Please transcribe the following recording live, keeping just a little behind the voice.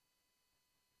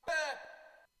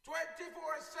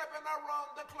24/7 around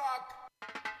the clock.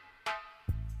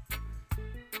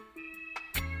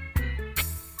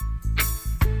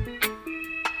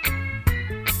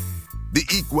 The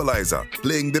Equalizer,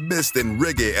 playing the best in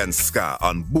reggae and ska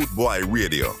on Bootboy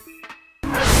Radio.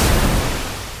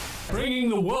 Bringing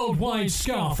the worldwide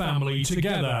ska family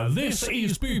together, this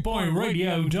is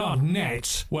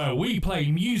BootboyRadio.net, where we play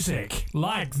music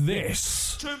like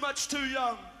this. Too much too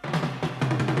young.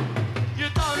 You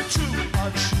done too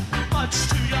much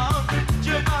too young.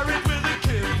 You're married with a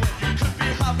kid when you could be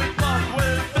having fun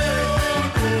with me.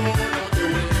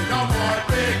 No more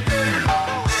big thing.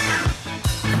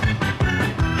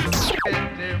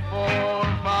 54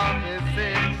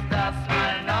 46, that's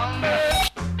my number.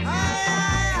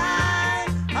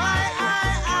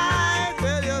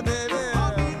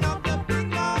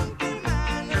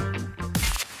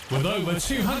 With over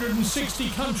 260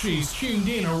 countries tuned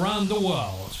in around the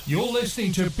world, you're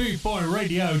listening to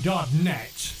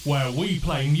BootboyRadio.net, where we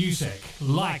play music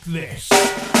like this.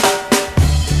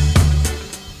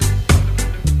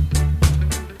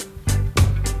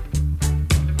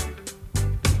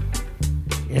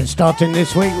 And starting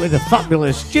this week with the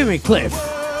fabulous Jimmy Cliff.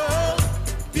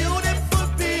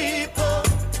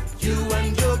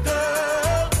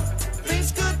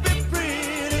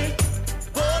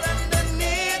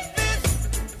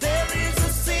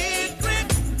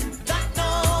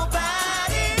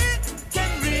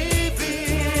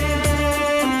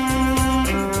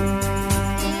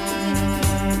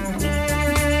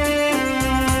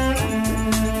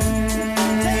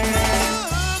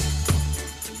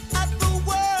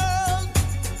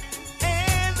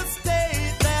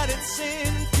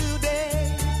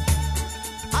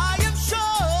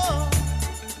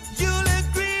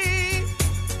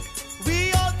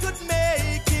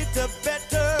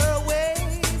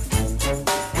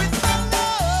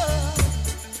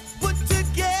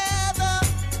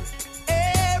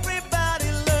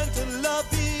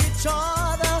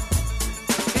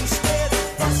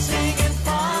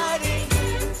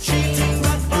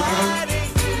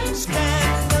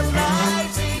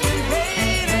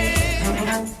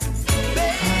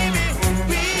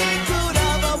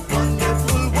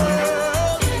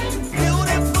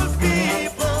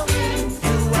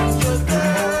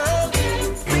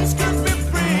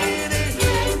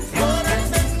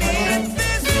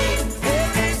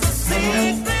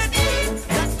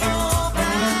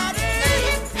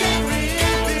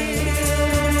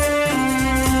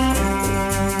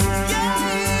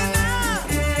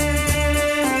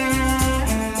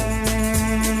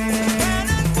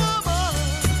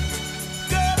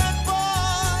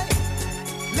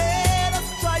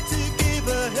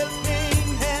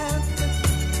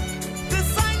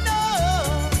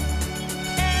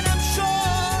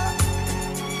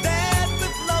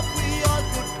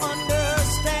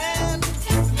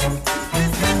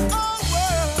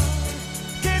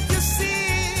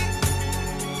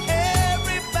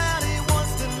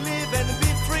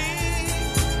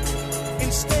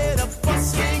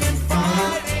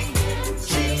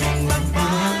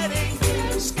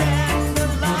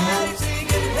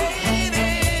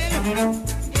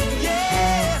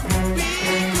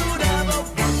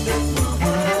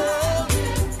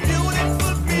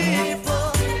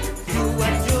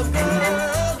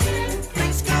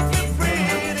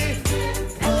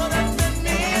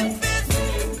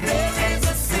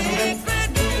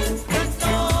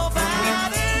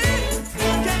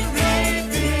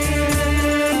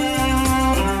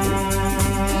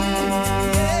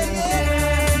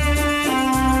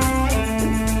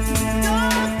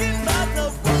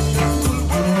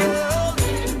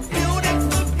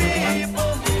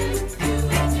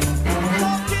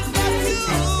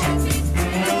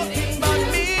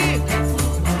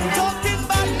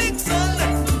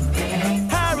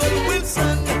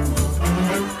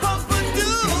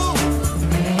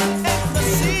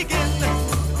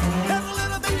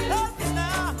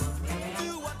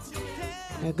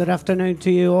 Good afternoon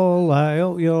to you all. I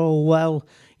hope you're all well.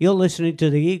 You're listening to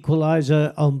The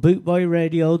Equalizer on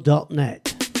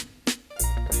BootboyRadio.net.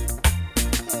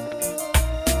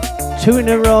 2 in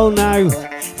a row now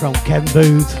from Ken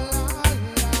Booth.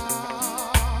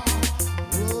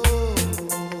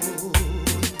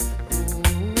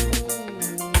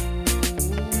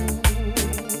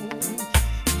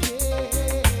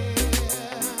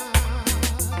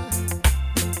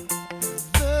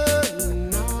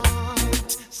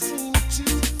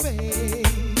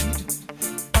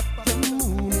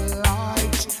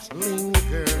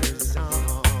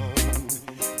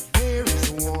 There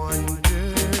is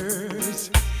wonders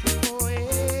for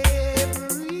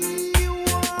every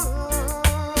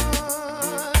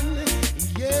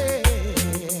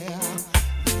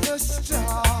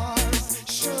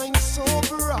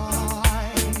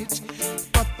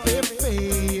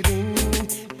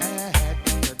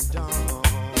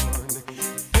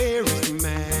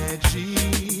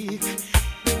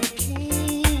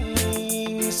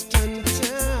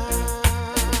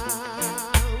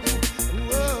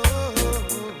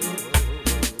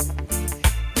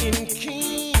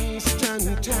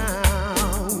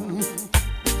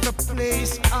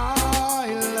place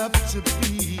I love to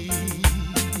be.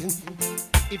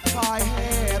 If I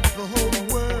had the whole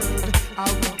world,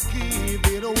 I would give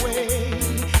it away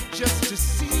just to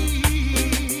see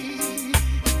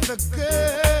the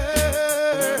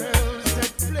girls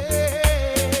that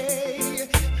play.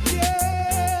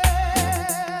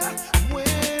 Yeah,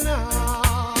 when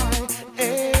I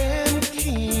am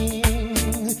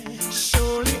king,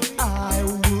 surely I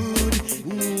would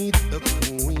need a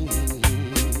queen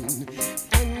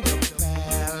and a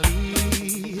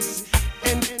palace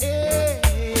and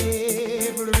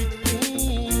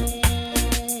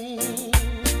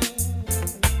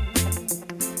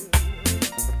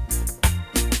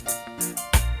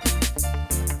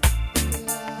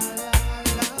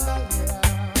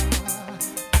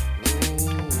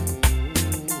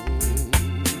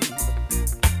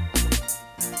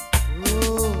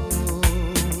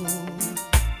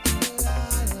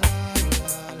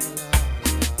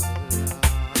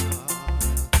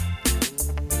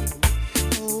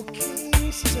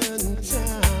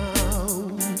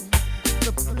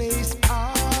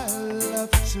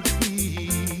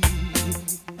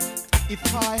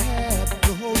if I had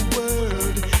the whole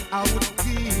world, I would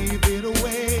give it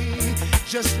away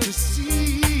just to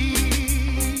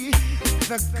see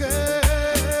the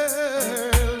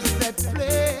girls that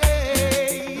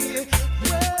play.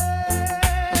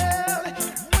 Well,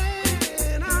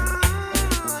 when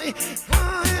I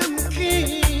am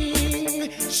king,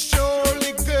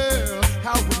 surely, girl, I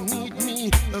would need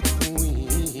me a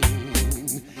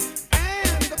queen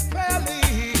and a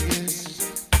palace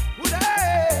with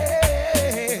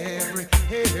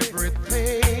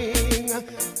everything.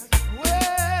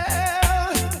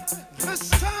 Well, the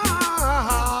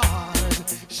stars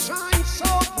shine so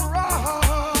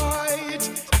bright,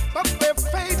 but they're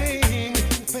fading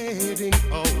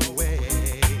away.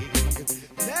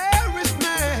 There is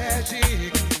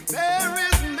magic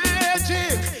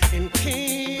in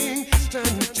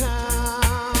Kingston town.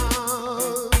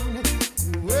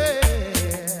 Well,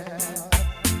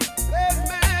 there's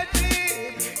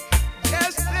magic,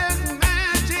 yes, there's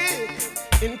magic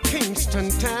in Kingston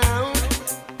town.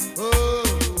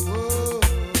 Oh,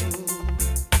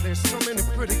 there's so many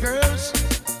pretty girls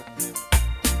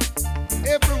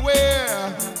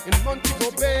everywhere in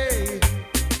Montego Bay,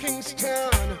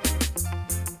 Kingston,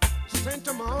 St.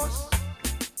 Thomas,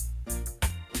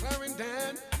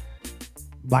 Clarendon.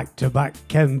 Back to back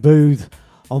Ken Booth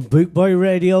on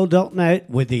bootboyradio.net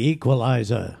with the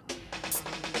Equalizer.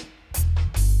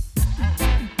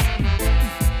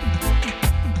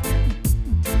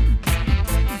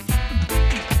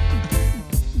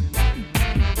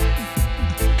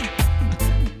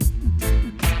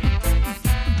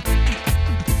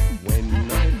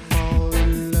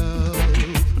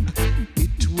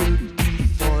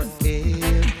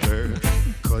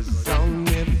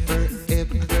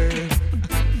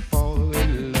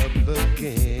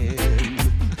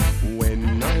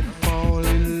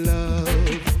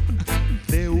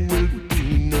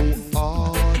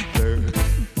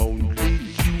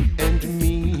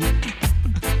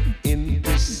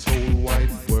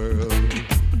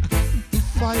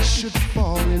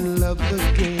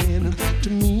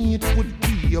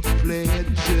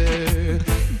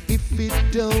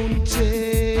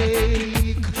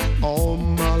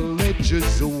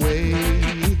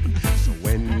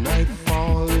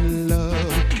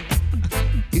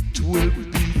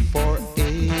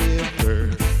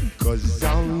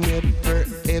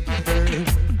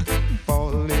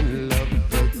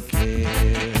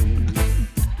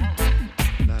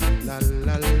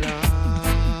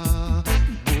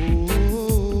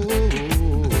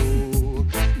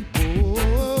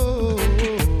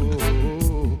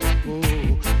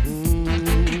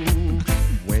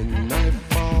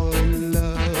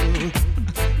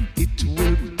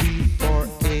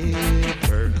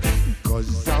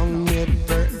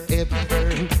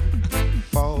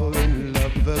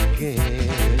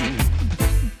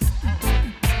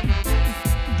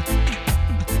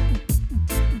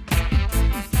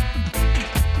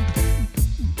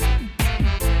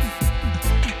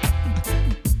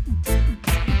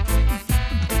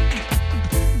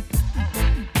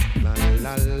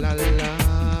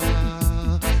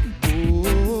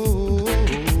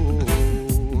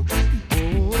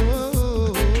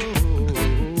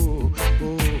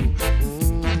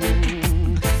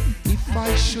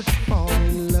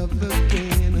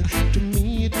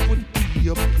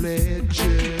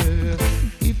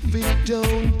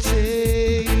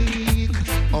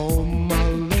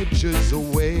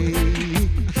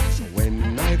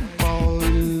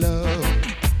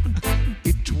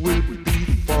 It will be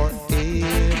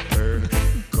forever,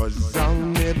 'cause I'll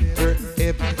never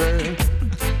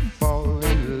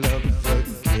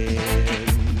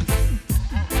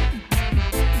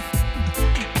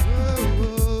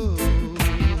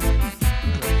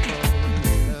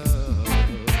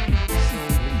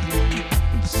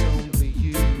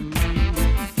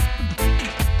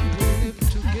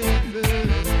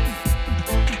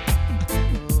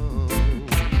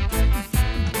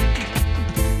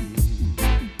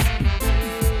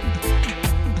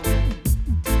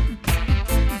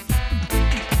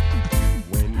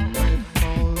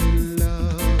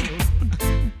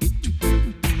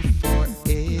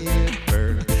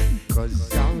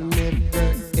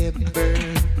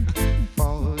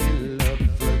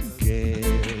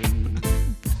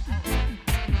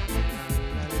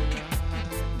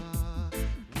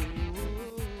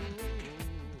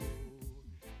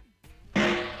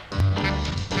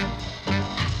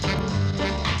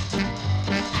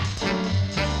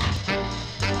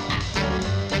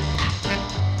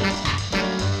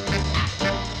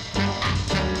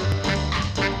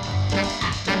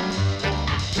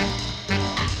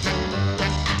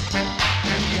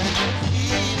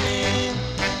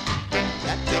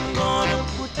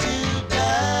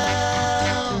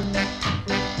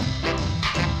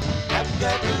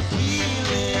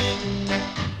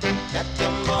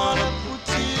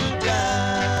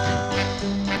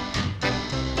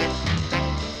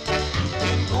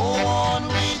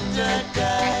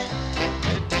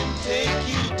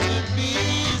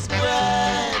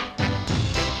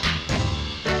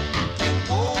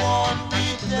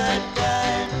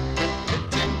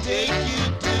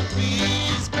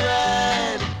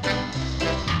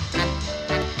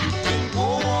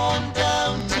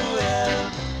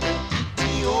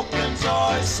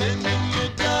sending you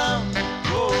down.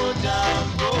 Go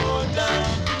down, go down.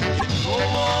 You go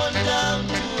on down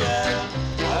to hell.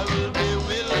 I will be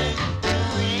willing to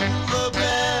ring the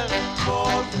bell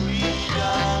for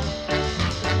freedom.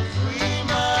 Free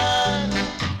man,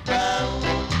 down,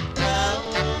 down.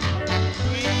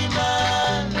 Free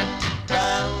man,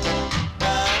 down,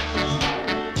 down.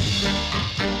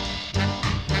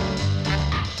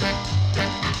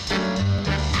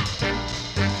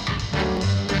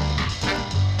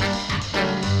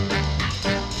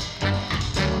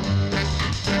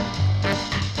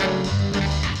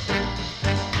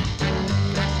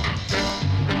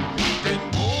 Then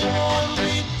go on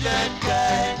with that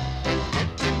guy.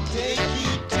 Let him take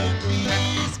you to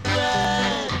Peace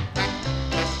Grand.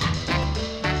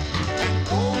 Then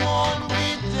go on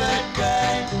with that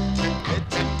guy.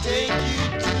 Let him take you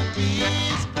to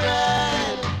Peace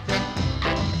Grand.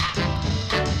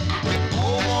 Then go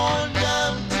on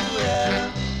down to hell.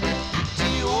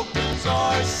 Ethiopians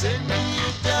are sending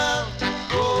you down.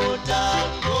 Go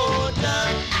down, go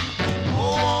down. Then go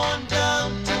on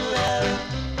down to hell.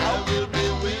 I will be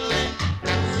willing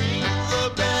to ring the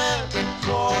bell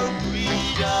for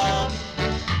freedom.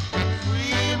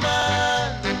 Free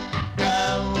man,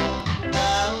 down,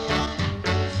 down.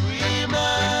 Free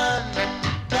man,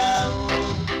 down,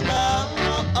 down.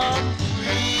 I'm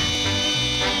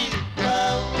free,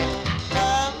 down,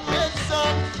 down. Yes,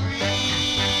 I'm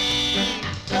free,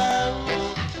 down.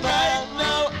 Right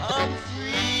now I'm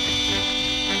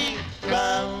free,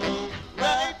 down.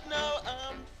 Right now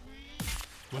I'm free.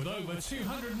 With over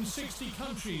 260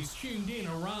 countries tuned in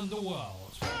around the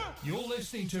world, you're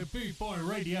listening to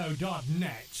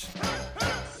bootboyradio.net.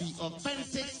 The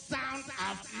authentic sound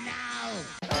of now.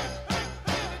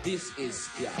 This is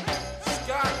Ska.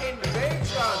 Ska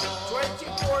Invasion,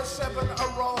 24/7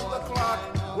 around the clock,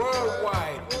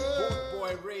 worldwide. Boot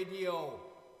Boy Radio.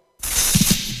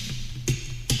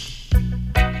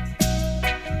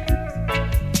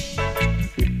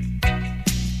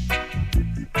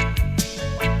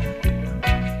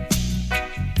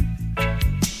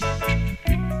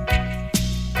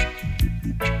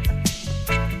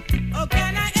 Oh,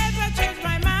 can I ever change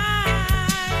my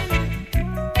mind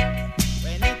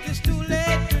when it is too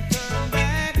late to turn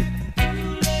back?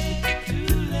 Too late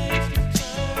to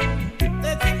turn.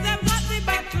 They think they've got the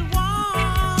battle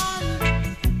won,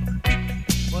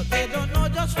 but they don't know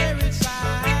just where it's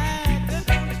at. They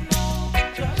don't know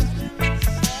just where it's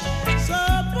at. So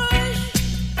push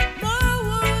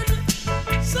forward,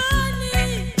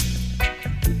 Sonny.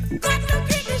 Got to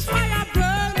keep this fire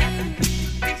burning.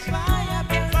 This fire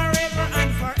burning forever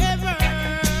and forever.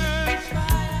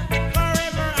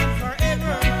 Forever and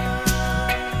forever.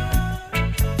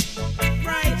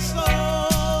 Bright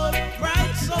soul,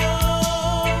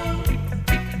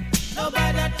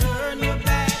 nobody turn you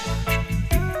back.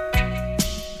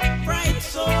 Bright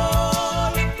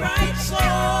soul,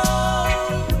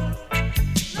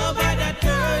 nobody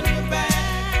turn you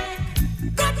back.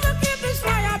 Got to keep this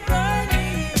fire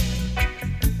burning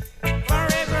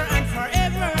forever and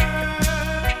forever.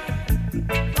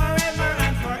 Forever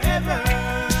and forever.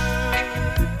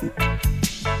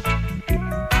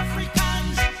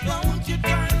 Africans, don't you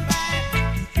turn back.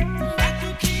 Got to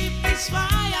keep this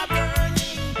fire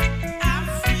burning.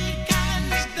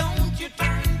 Africans, don't you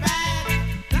turn back.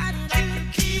 Got to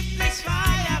keep this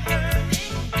fire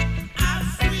burning.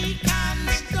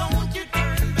 Africans, don't you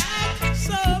turn back.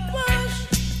 So push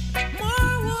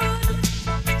forward,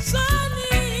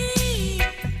 Sonny.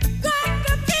 Got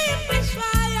to keep this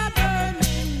fire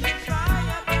burning.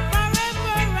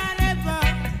 Forever and ever.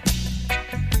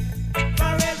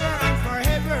 Forever and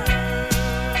forever.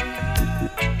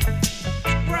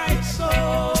 Bright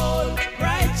soul,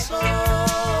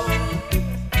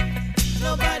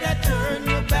 nobody turn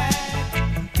you back.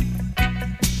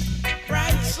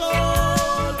 Bright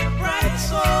soul,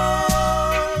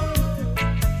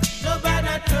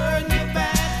 nobody turn you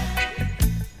back.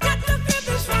 Got to keep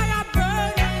this fire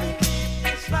burning.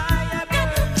 Got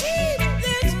to keep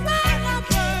this fire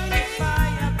burning.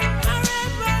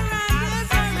 Forever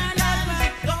and ever.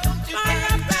 Don't you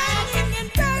fire burning and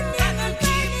burning and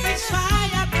keep this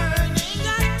fire burning.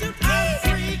 Got to keep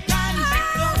Africans,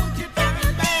 don't you turn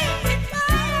back.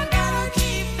 Gotta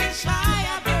keep this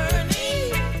fire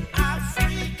burning.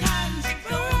 Africans,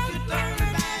 don't you turn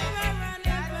back.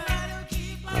 Gotta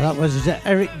keep That was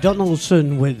Eric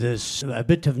Donaldson with us, a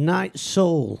bit of Night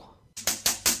Soul.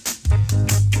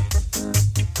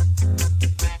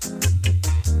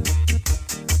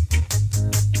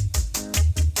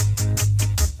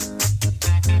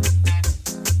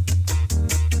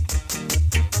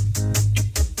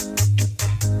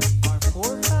 Our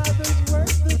forefathers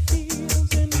worked the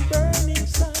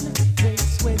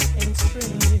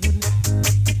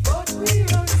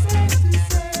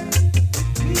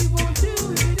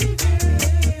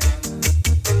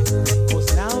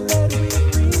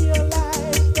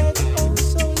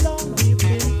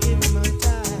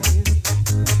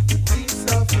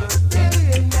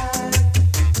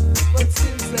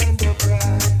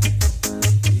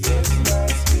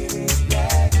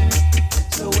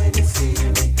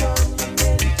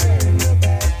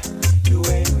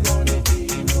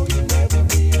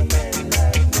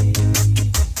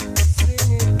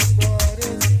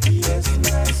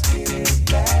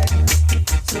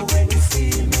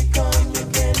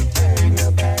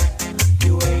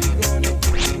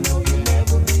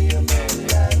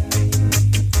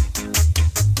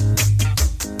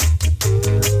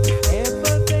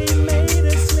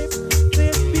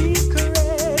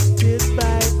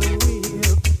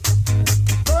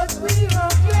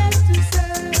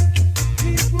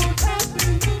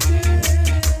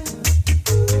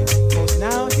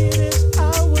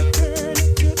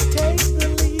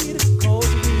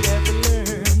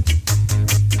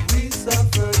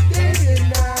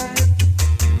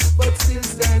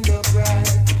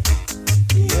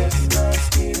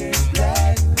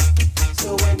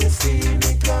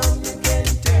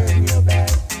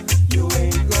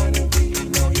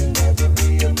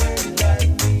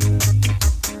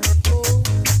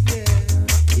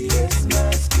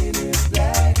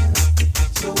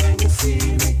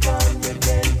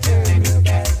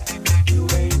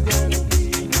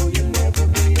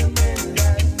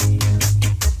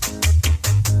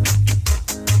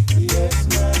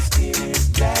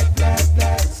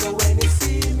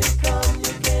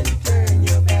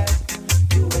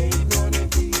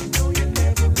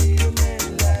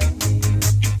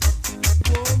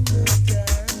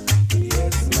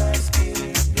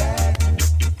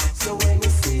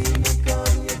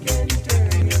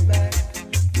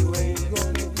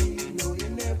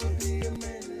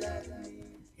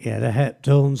the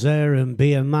Heptones there and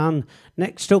Be a Man.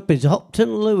 Next up is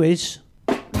Hopton Lewis.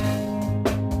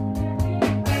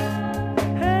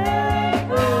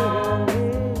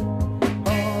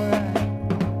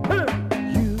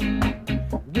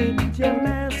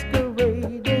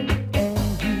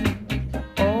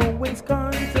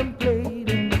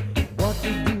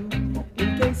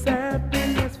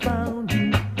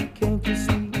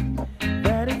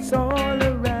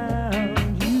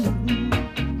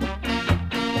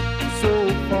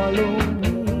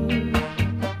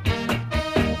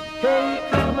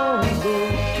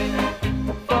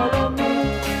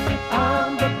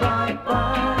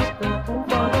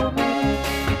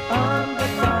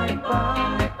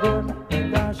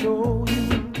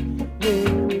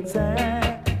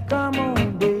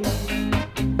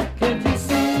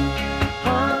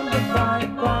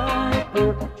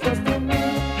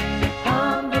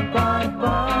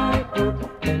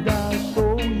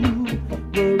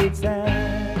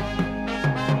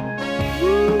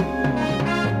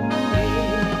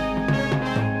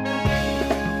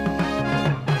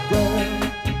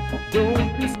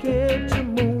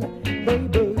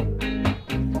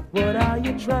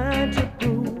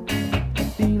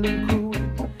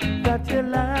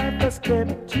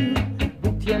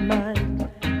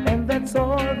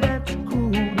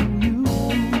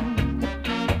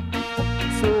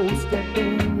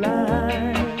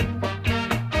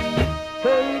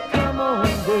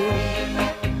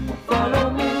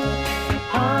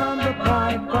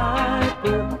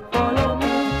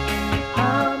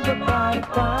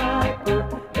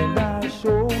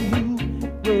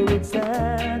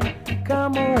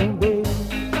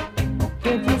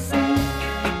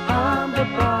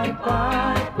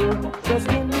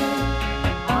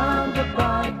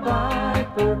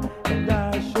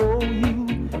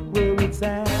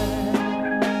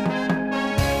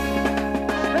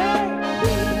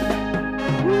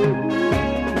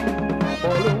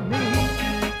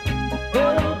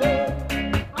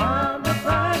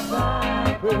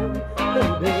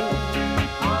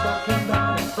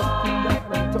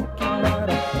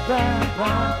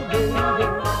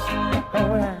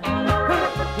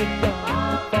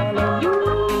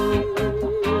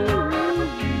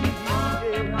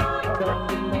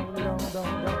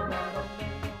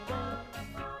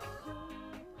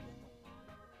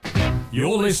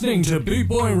 You're listening to Boot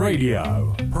Boy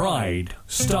Radio. Pride,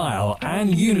 style,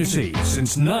 and unity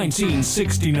since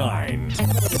 1969.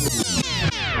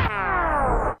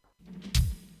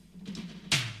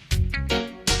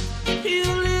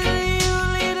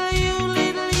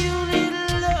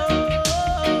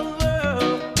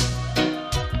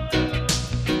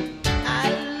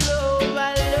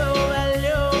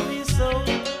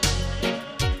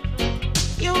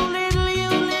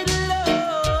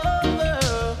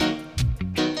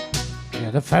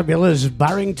 The fabulous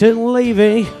Barrington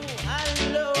Levy.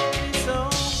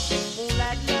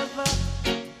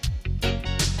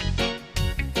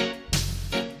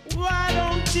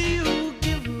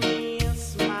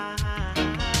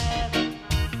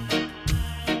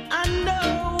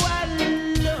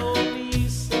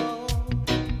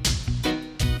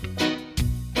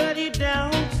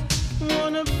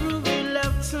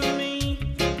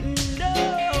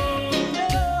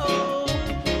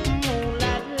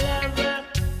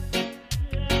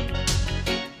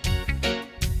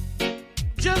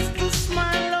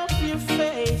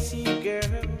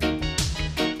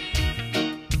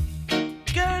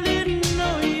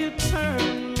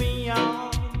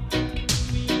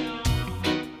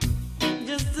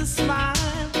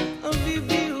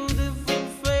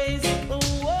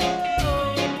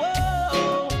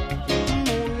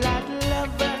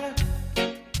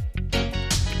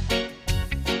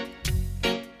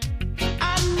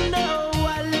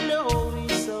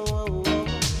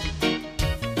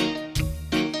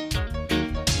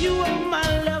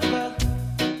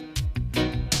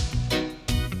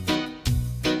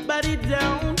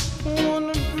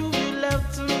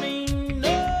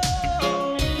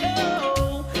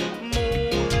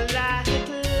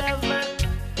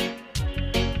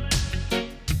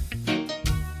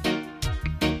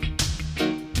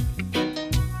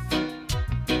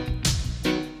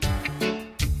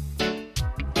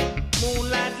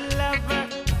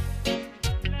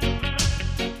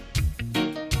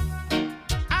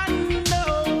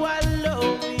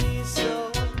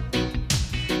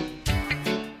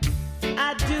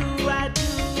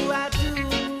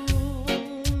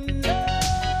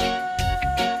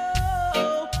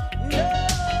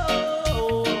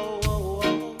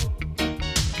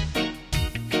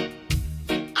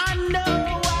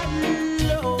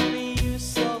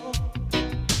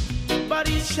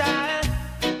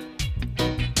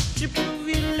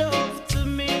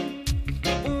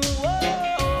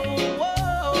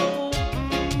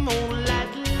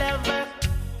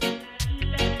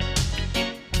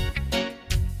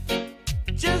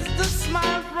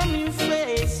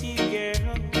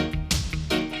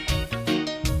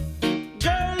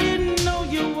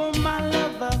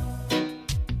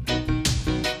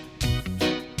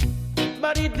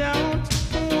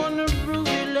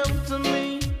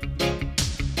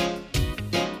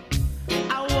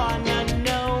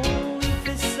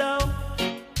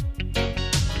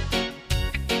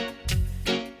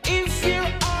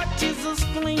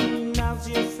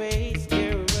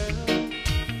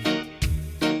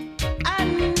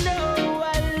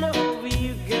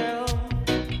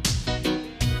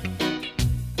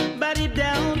 he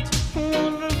don't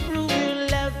wanna prove your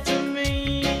love to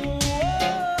me.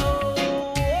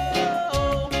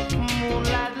 Whoa,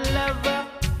 moonlight lover.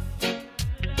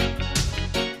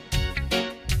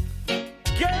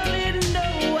 Girl, you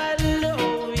know I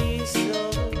love you so.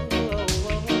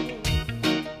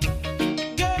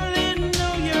 Girl, you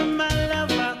know you're my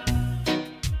lover.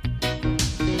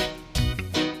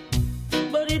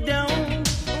 But he don't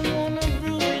wanna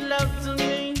prove his love to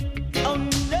me. Oh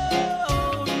no,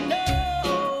 no,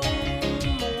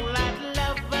 moonlight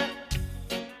lover.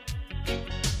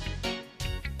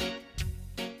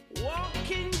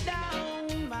 Walking down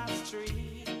my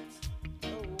street.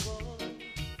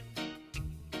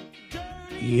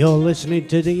 You're listening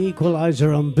to The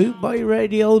Equalizer on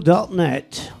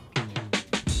bootboyradio.net.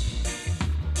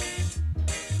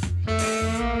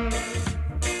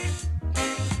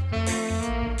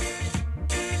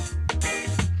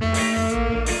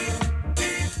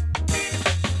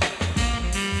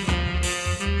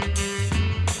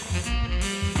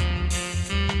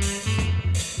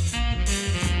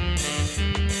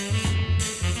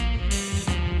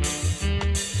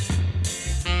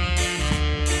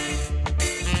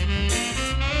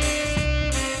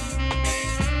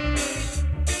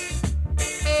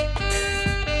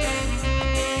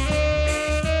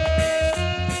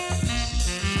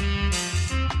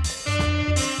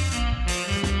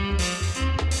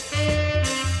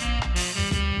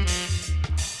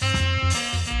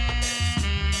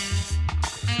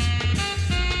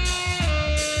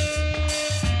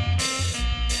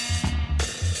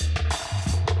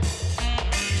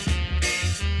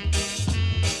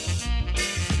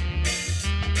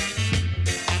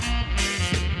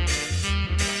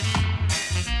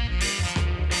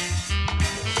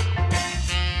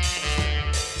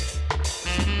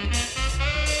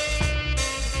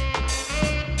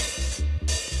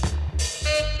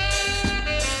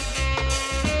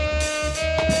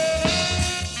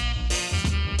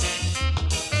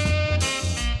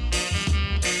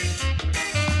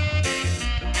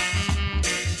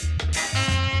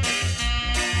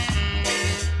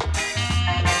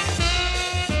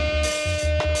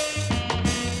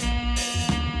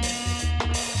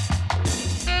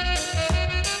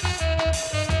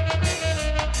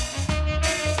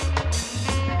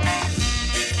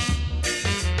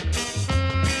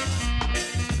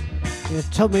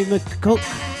 Tommy McCook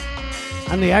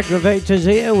and the Aggravators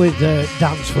here with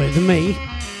Dance With Me.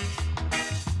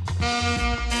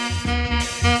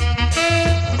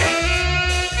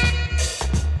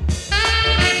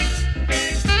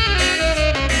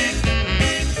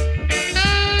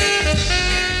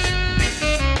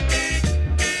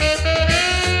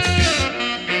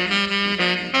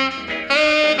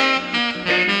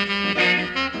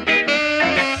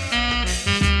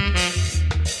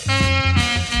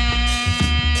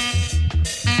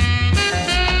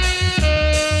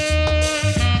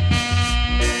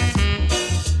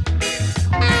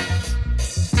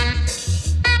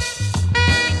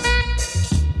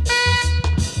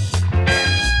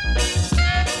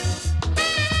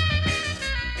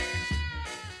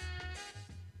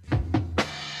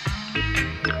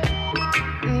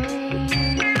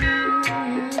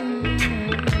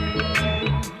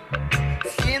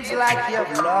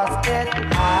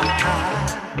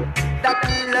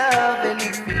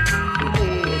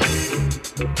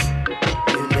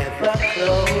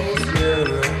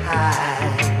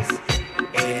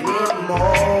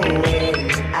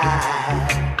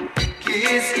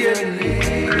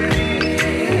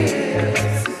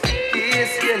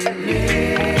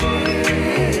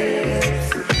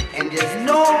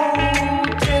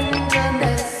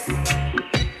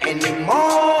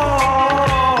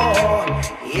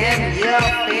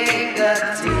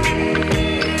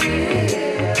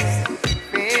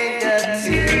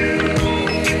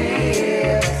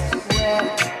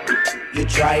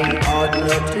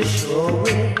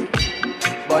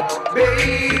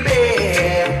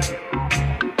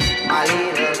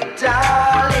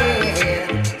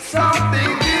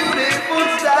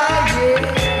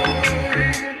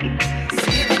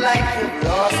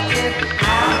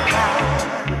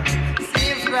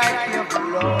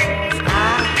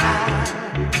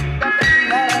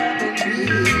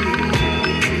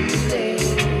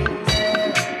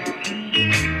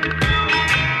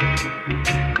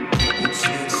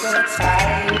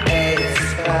 Time is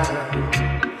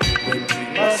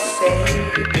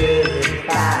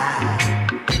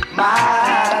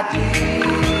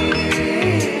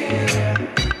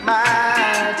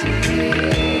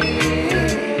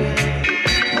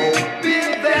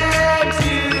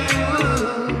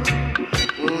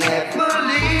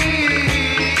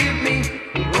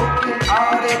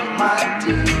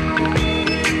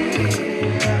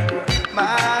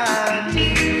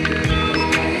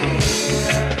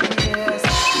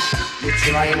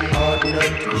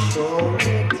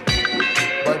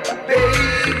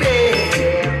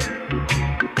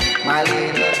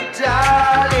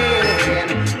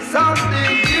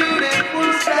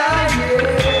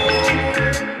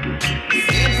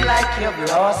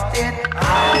it.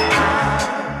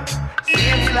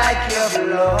 Seems like you've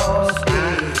lost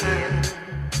it.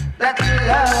 That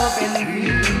love in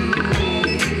you.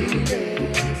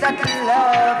 That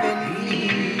love in you.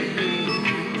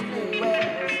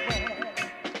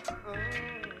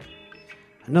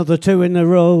 Another two in a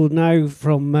row now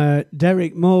from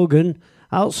Derek Morgan.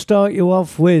 I'll start you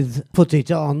off with Put It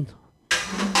On.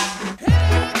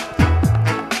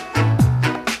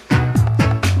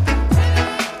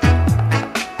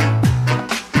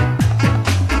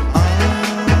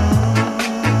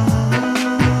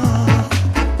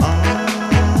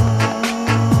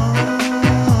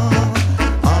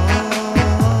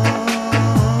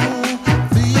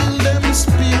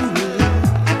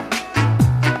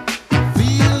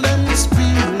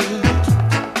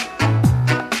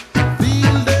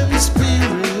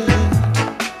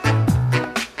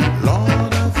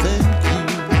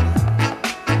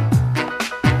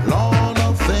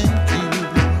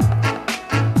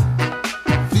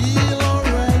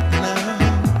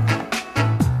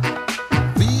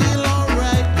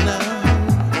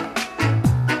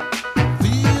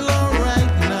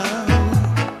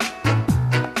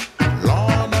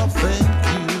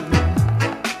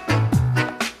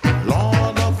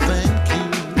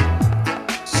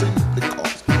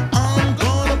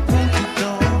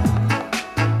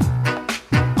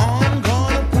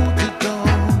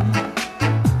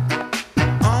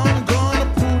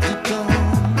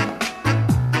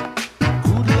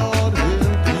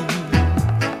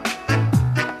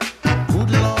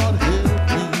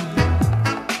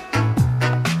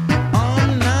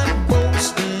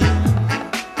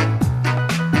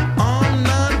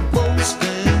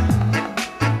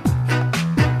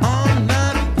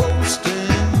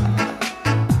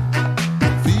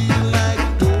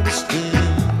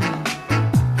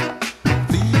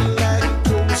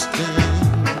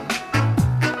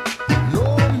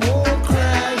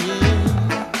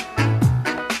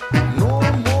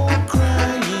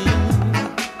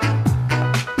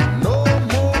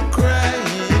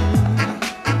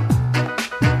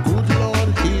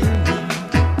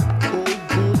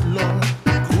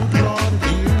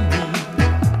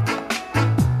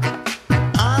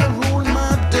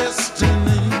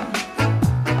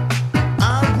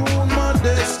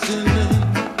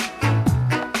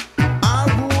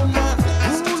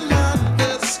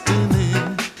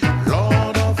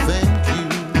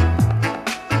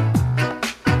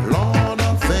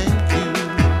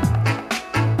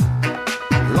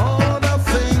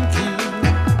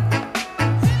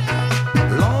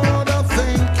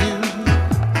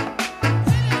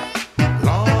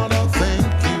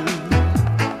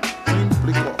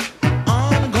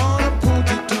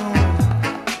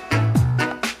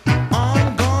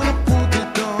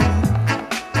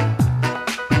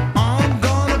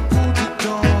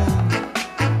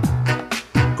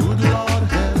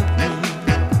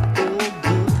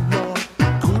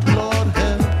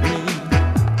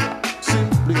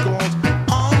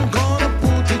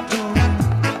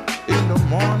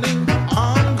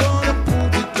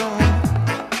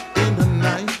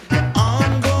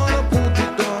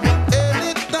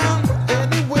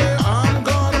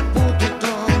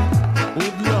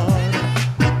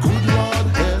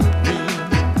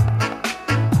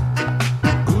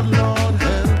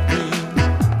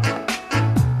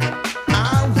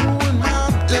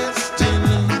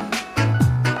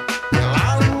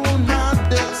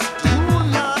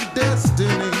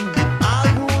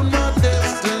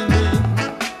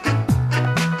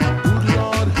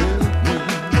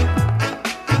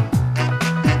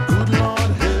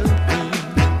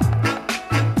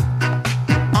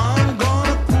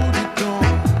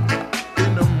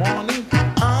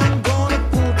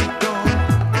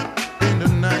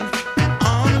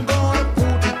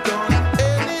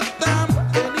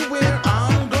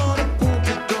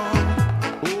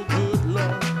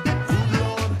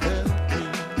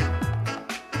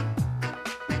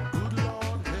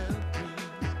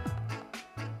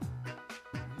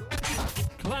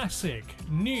 Classic,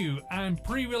 new and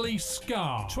pre-release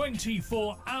ska.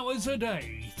 24 hours a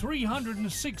day,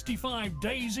 365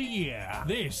 days a year.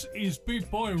 This is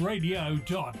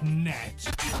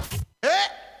BootboyRadio.net. Hey,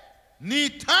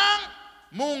 Nitang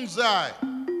Mungzai.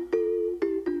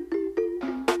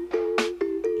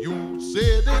 You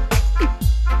said it.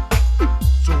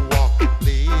 So walk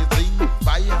blazing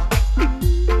fire.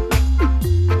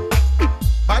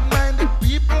 Bad-minded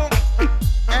people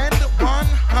and one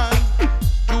hand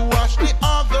to wash the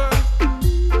other.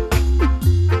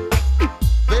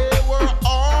 They were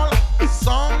all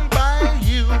sung by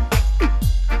you,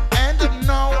 and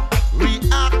now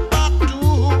react back to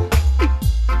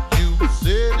you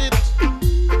said it.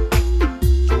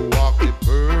 So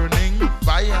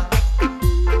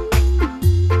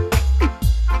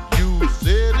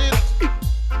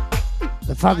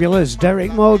fabulous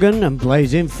Derek Morgan and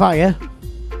Blazing Fire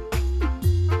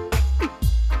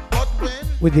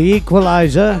with the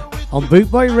Equalizer on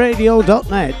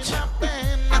bootboyradio.net.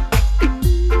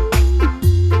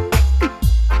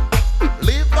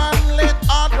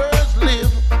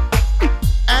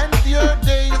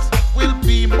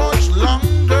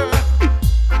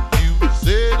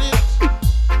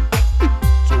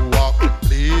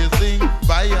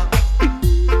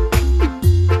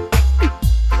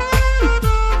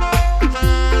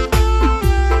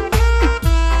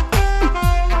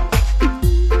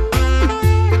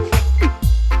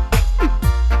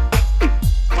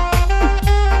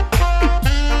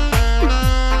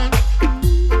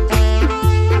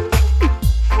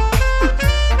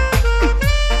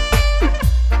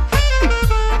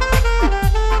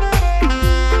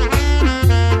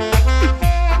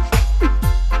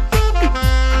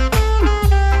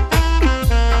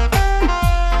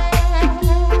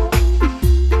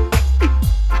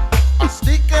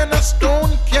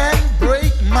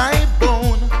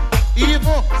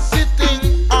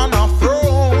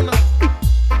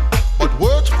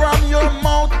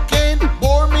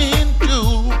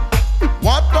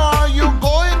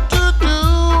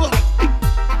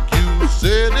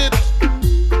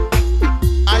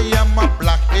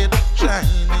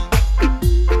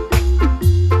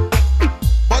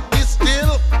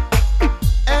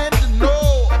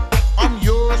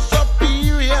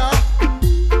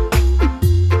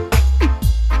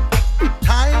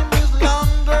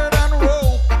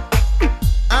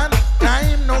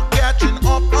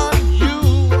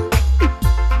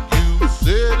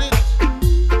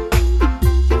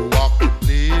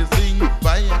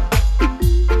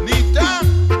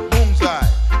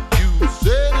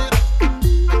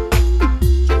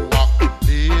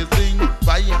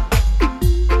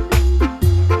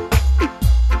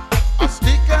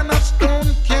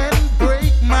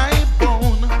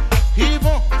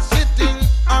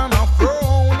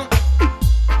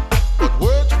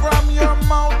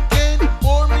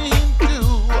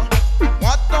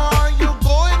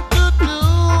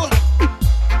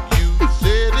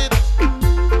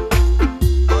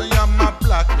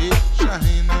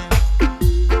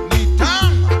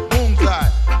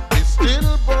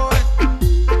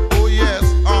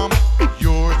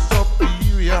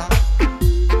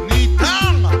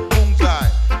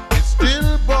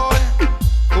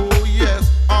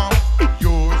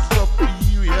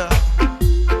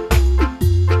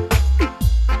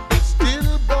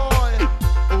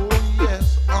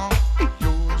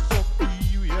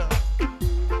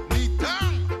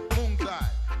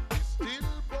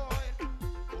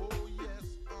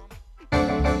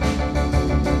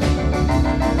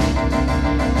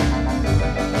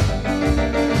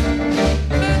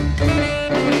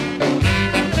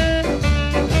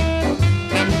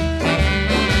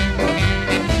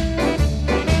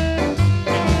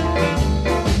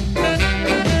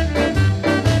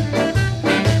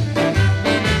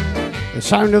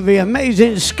 Sound of the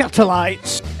amazing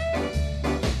Scatterlights.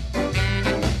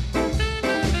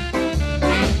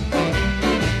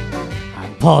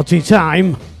 And party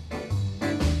time.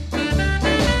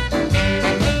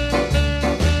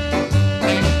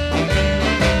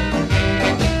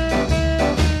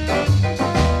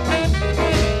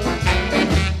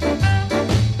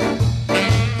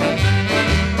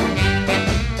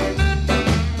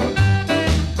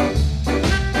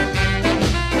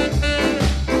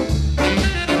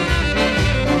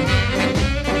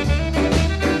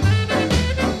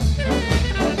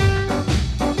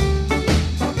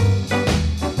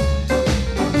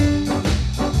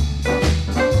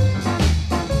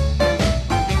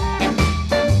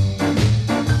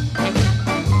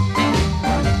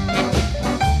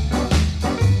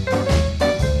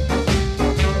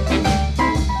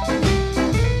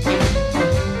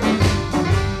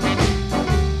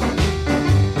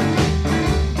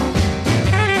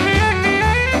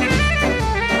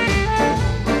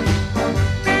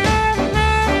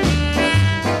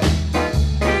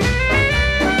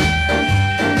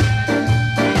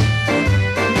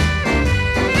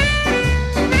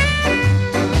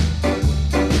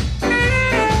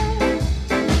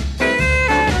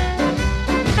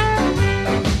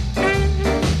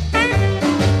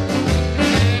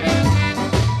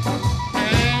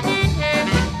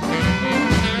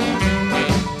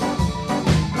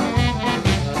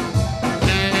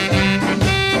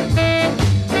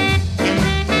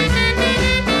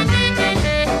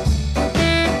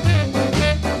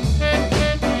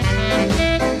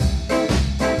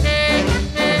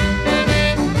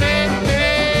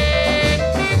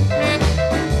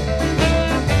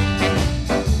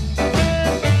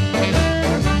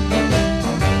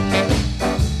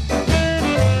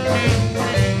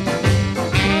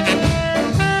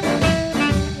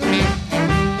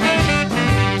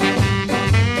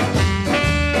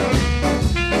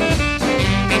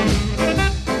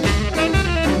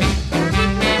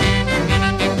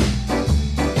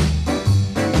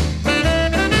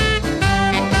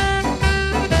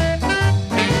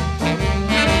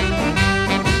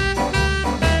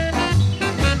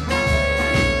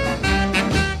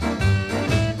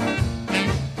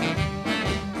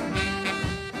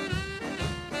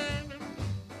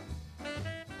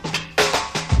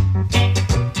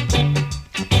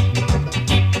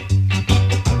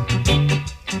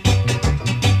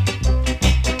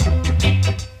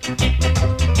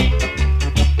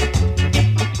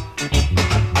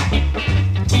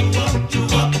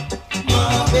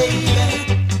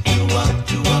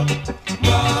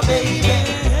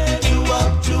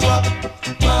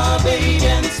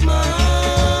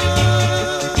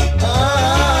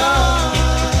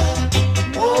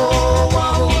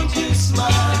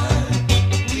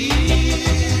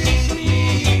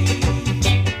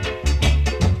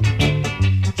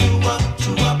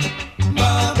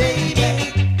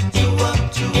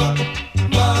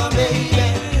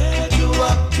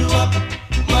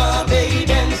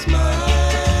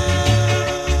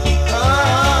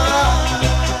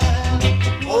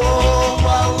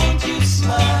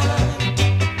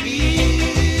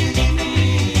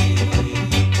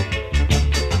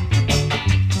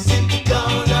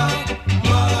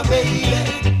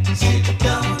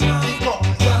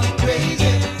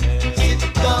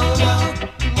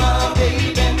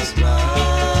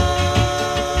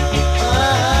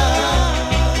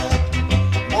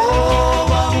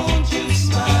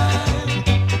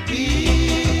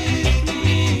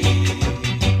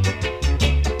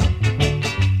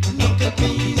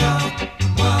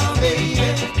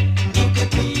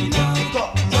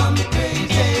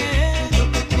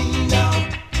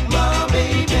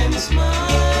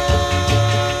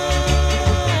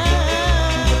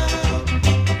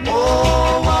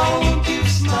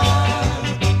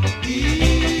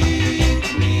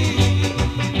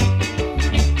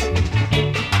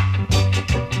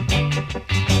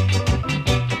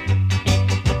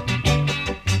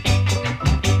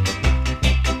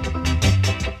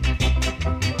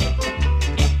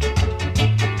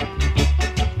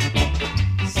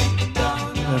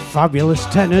 fabulous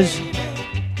tenors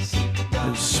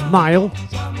and Smile.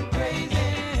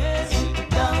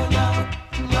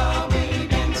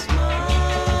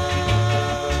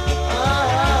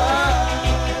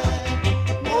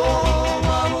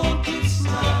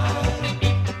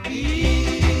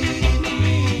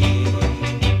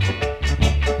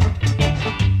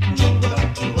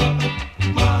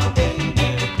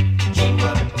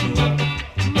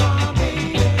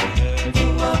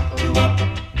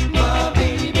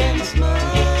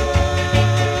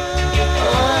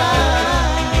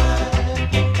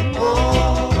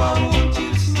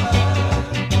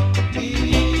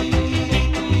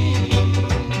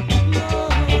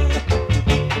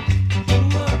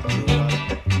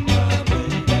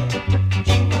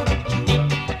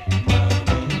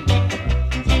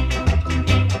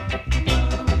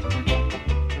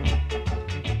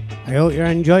 I hope you're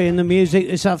enjoying the music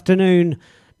this afternoon.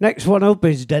 Next one up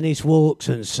is Dennis Walks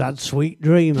and Sad Sweet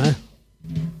Dreamer.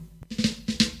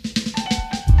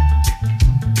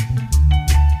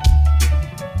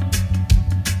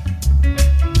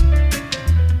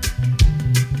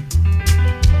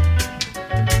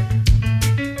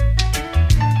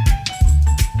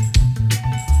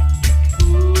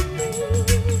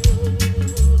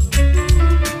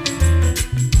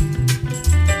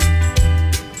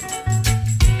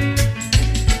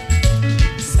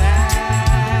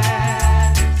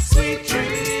 Sweet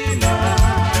dreamer.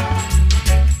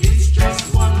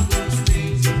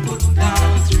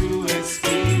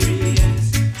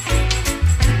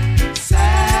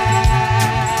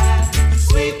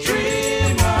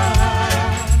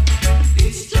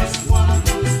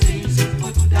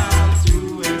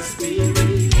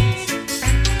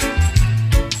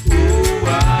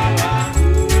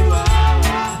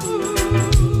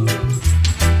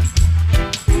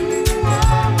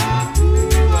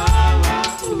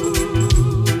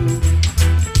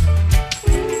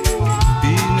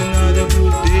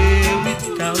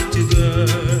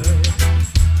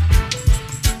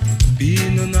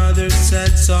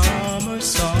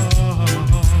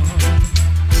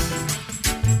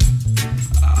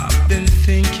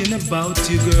 thinking about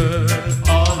you, girl,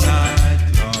 all night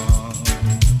long.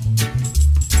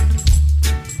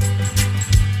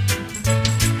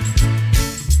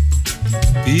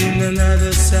 Been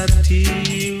another sad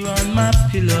tear on my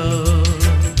pillow.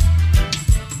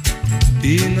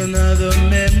 Been another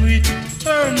memory to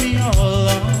turn me all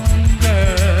on,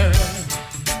 girl.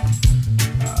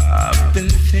 I've been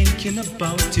thinking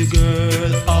about you,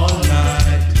 girl, all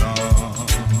night long.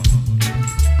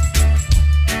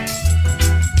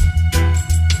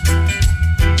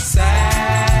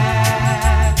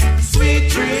 Sad, sweet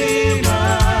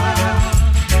dreamer,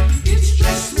 it's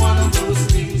just one of those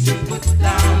things you put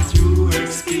down through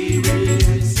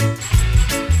experience.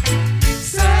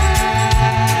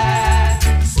 Sad,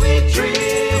 sweet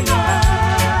dreamer,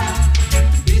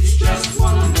 it's just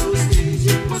one of those things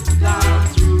you put down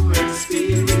through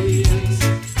experience.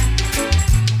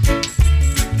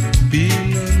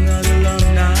 Been another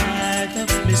long night,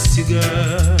 I've missed you,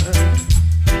 girl.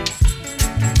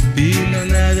 Been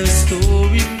another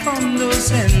story from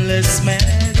those endless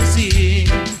magazines.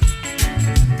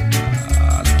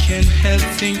 I can't help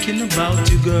thinking about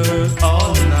you, girl,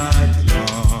 all night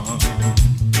long.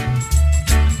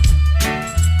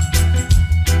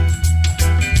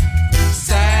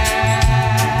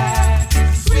 Sad,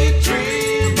 sweet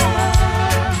dreamer,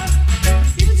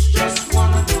 it's just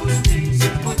one of those things you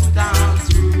put down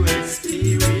through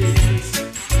experience.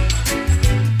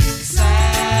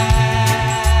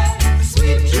 Sad,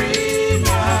 sweet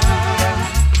dreamer,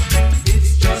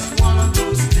 it's just one of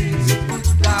those things you put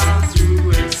down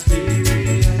through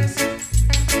experience.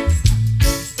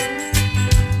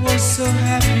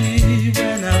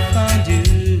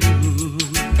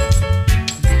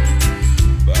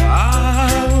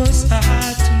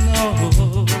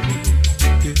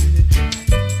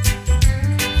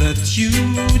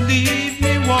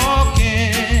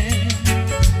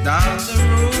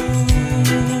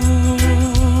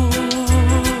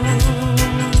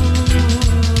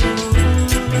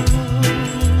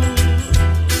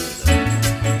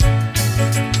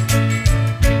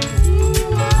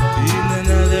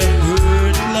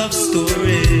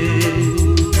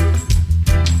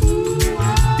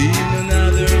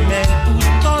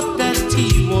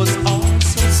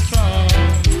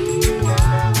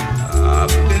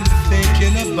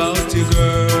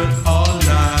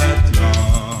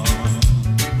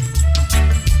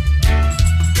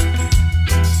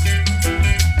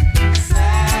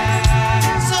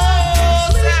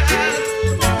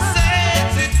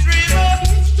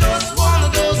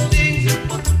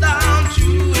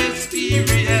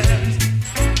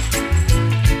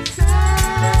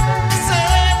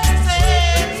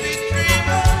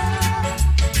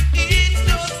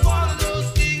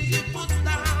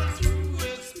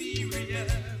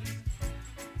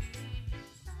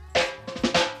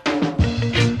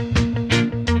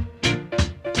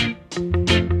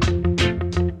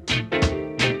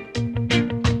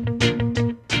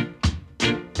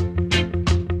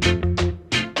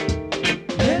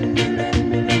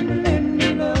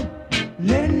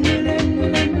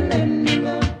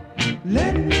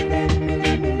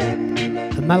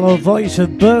 mellow voice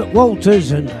of Burt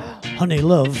Walters and Honey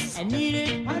Love. I need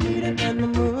it when the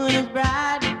moon is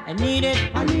bright. I need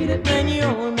it when you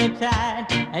hold me tight.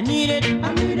 I need it in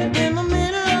the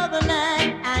middle of the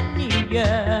night. I need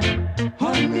you,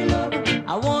 honey love.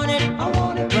 I want it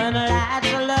when the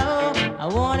lights are low. I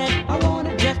want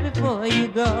it just before you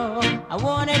go. I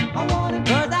want it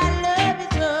 'cause I love you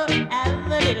so. Have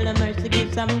a little mercy,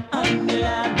 give some honey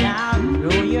love now.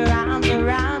 Throw your arms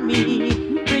around me,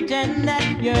 pretend that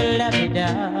you're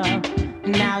lovey-dove.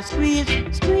 Now squeeze,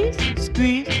 squeeze,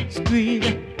 squeeze, squeeze.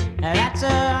 That's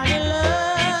a honey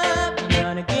love. I'm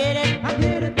gonna get it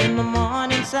in the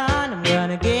morning sun. I'm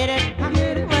gonna get it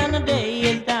when the day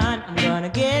is done. I'm gonna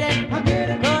get it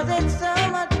 'cause it's so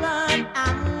much fun.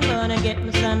 I'm gonna get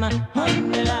me some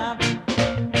honey love.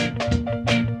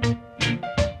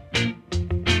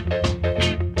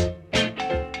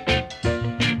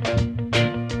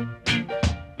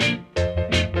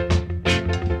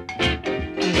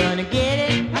 I'm gonna get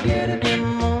it in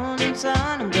the morning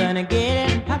sun. I'm gonna get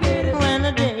it when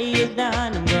the day is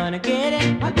done. I'm gonna get it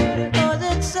 'cause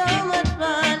it's so much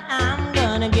fun. I'm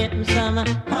gonna get me some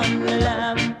honey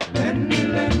love. Let me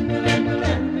love. Let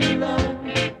me love.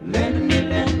 Let me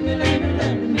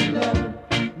love.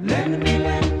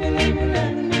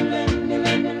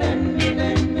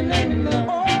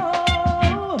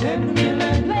 Oh, let me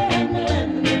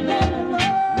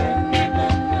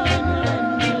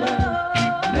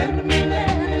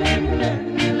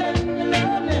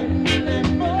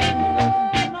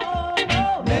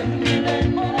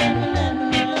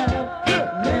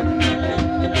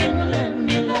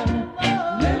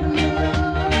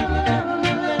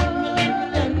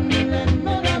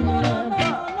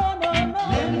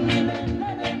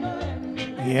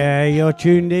Yeah, you're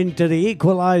tuned in to the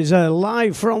Equalizer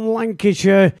live from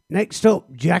Lancashire. Next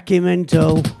up, Jackie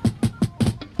Minto.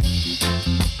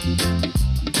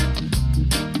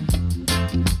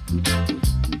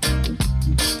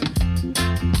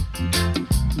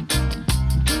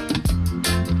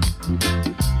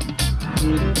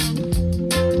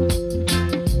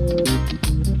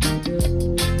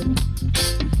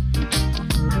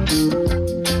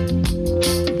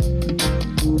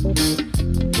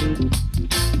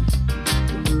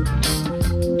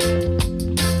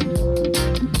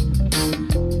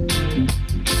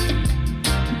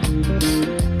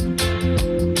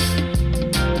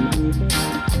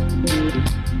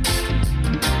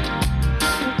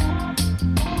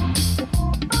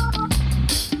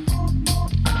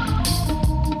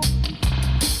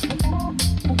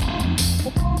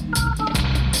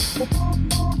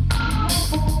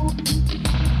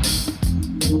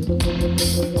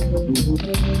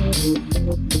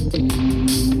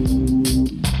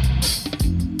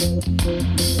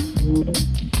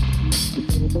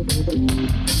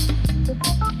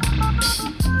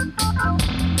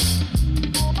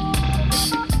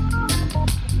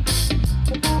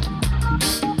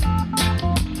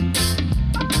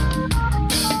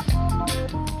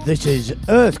 This is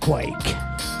Earthquake.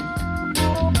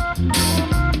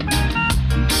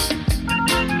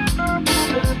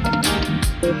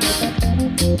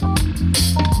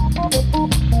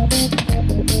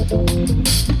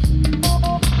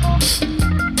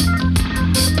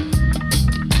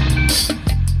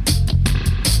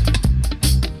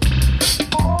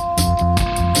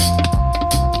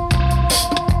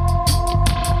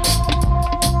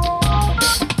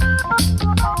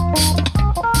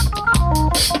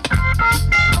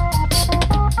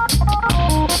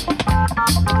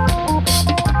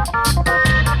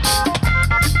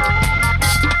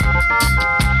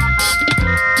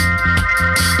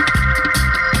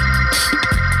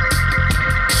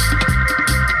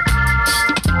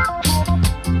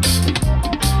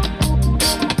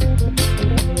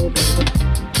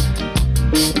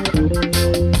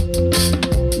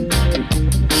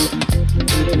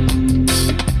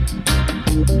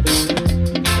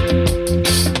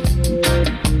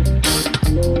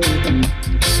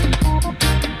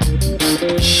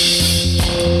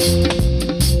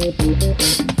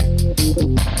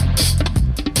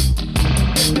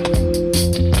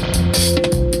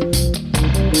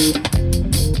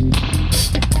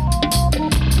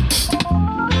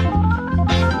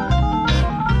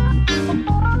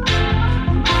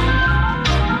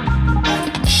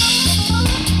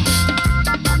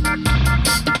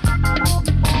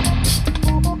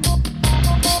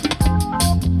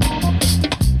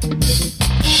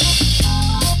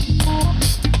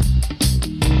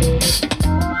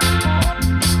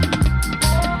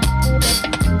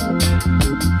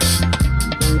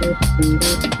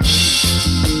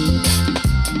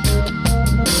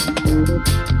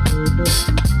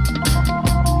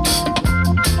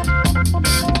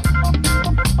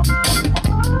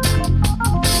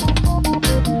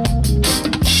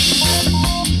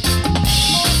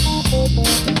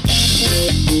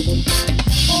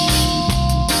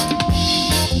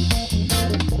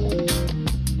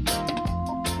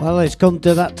 Well, it's come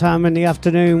to that time in the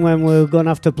afternoon when we're going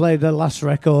to have to play the last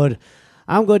record.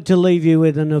 I'm going to leave you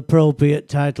with an appropriate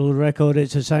titled record.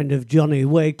 It's the sound of Johnny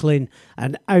Wakeling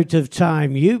and Out of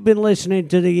Time. You've been listening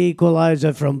to The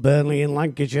Equalizer from Burnley in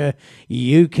Lancashire,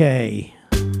 UK.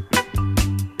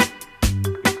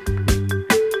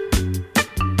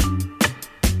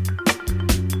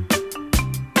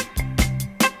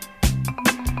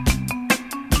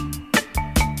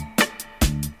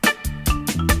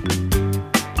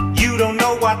 You don't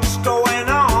know what's going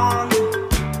on.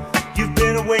 You've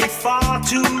been away far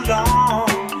too long,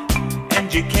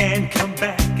 and you can't come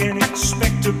back and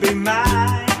expect to be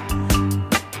mine.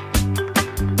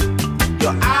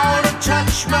 You're out of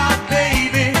touch, my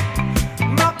baby.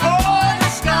 My boy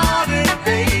discarded,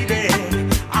 baby.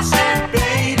 I said,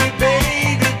 baby,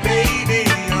 baby, baby,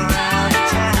 you're out of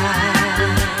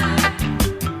time.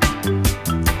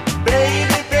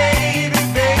 Baby, baby,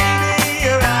 baby,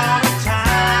 you're out of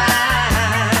time.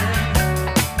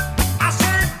 I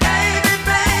said, baby,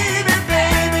 baby,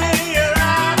 baby, you're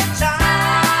out of time.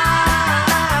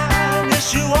 Yes,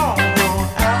 you are.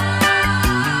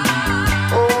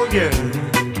 Oh, yeah.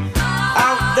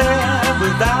 Out there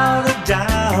without a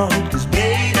doubt. 'Cause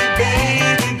baby,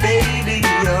 baby, baby,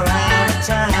 you're out of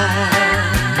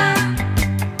time.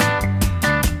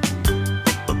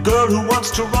 A girl who wants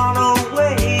to run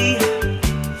away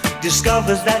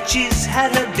discovers that she's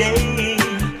had a day,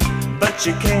 but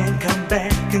she can't come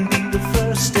back and be the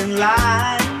first in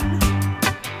line.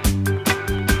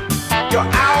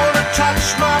 You're out of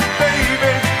touch, my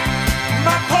baby,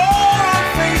 my poor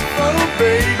unfaithful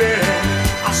baby.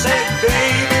 I said,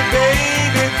 baby,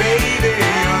 baby, baby,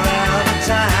 you're out of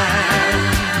time.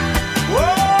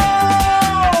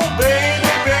 Whoa,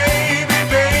 baby, baby,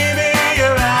 baby,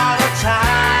 you're out of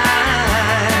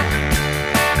time.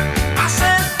 I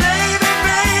said, baby,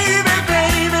 baby,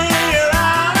 baby, you're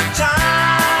out of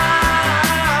time.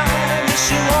 Yes,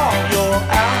 you are, you're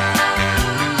out.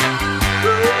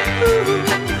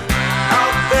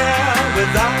 Out there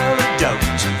without a doubt.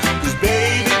 'Cause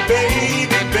baby,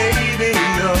 baby, baby,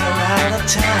 you're out of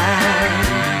time.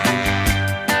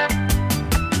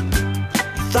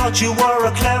 You thought you were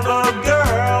a clever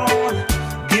girl,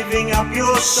 giving up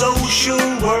your social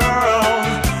world.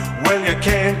 Well, you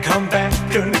can't come back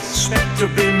and expect to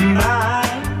be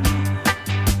mine.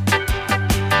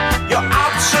 You're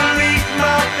obsolete,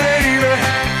 my baby,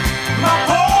 my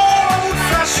poor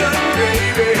old-fashioned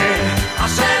baby. I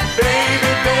said,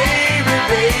 baby, baby,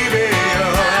 baby,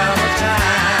 you're out of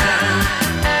time.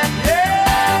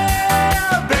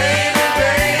 Yeah, baby,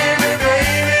 baby,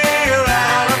 baby, you're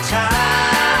out of time.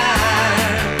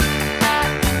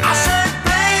 I said,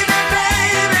 baby,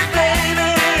 baby, baby,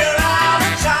 you're out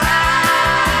of time.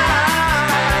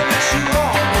 Yes, you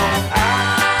are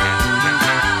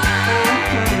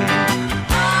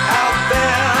out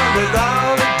there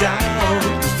without a doubt.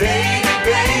 Baby,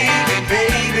 baby,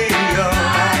 baby, you're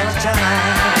out of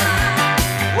time.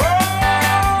 Whoa,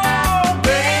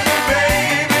 baby,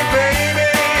 baby, baby,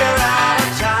 you're out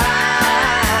of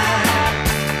time.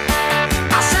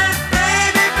 I said,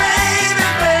 baby, baby,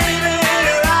 baby,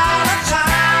 you're out of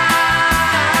time.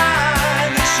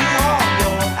 Yes, you are,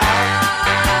 you're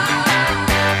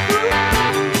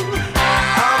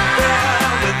out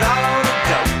there without a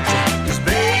doubt. 'Cause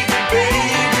baby,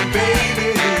 baby, baby,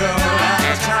 you're out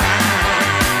of time.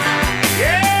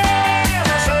 Yeah,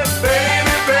 I said,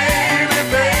 baby, baby,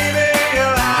 baby,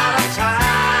 you're out of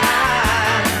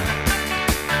time.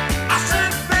 I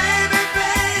said, baby,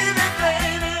 baby,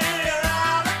 baby, you're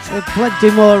out of time. There's plenty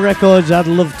more records I'd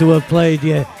love to have played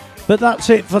you, but that's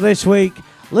it for this week.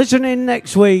 Listen in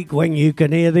next week when you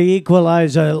can hear The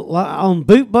Equalizer on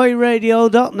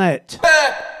bootboyradio.net.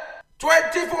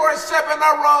 24/7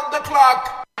 around the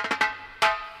clock.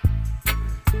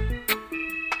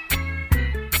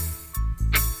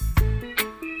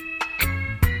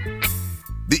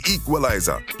 The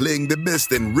Equalizer, playing the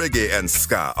best in reggae and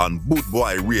ska on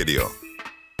Bootboy Radio.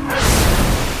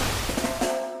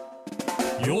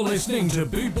 You're listening to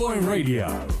Boot Boy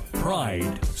Radio.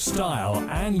 Pride, style,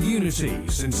 and unity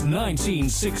since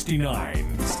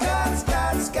 1969. Scott,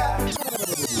 Scott, Scott.